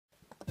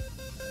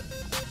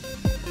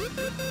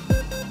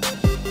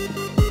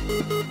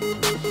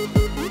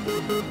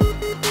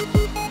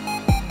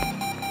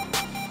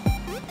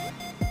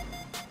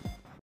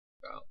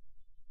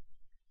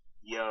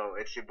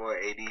It's your boy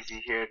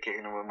ADZ here,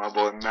 kicking it with my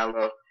boy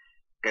Mello.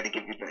 Gonna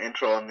give you the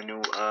intro on the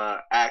new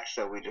acts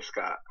that we just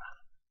got.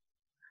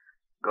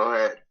 Go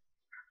ahead.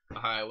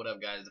 Alright, what up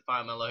guys?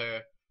 Define Mello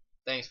here.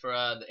 Thanks for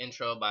the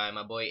intro by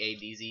my boy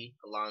ADZ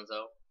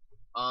Alonzo.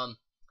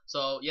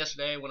 So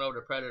yesterday went over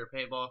to Predator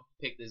Paintball,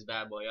 picked this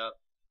bad boy up.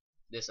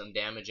 Did some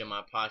damage in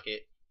my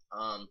pocket.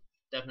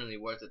 Definitely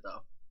worth it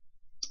though.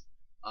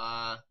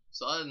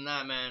 So other than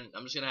that, man,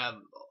 I'm just gonna have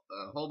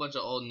a whole bunch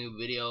of old new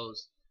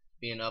videos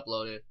being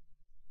uploaded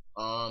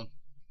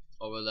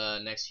over the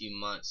next few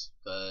months,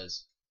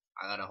 because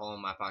I got a hole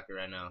in my pocket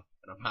right now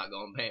and I'm not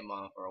going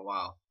paintball for a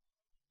while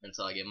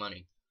until I get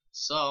money.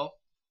 So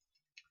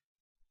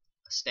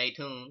stay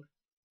tuned,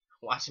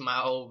 watch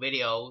my old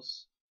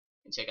videos,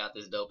 and check out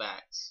this dope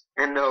acts.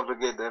 And don't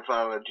forget to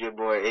follow your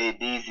boy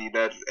ADZ.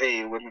 That's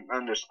A with an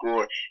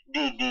underscore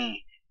DDEEZZYY.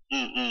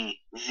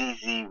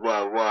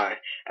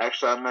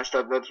 Actually, I messed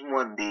up. That's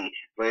 1D,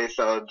 but it's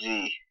all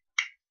G.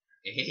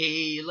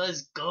 Hey,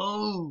 let's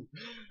go!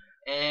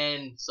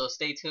 And so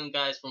stay tuned,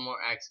 guys, for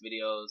more acts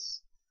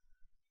videos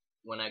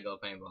when I go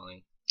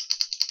paintballing.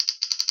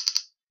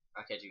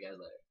 I'll catch you guys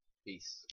later. Peace.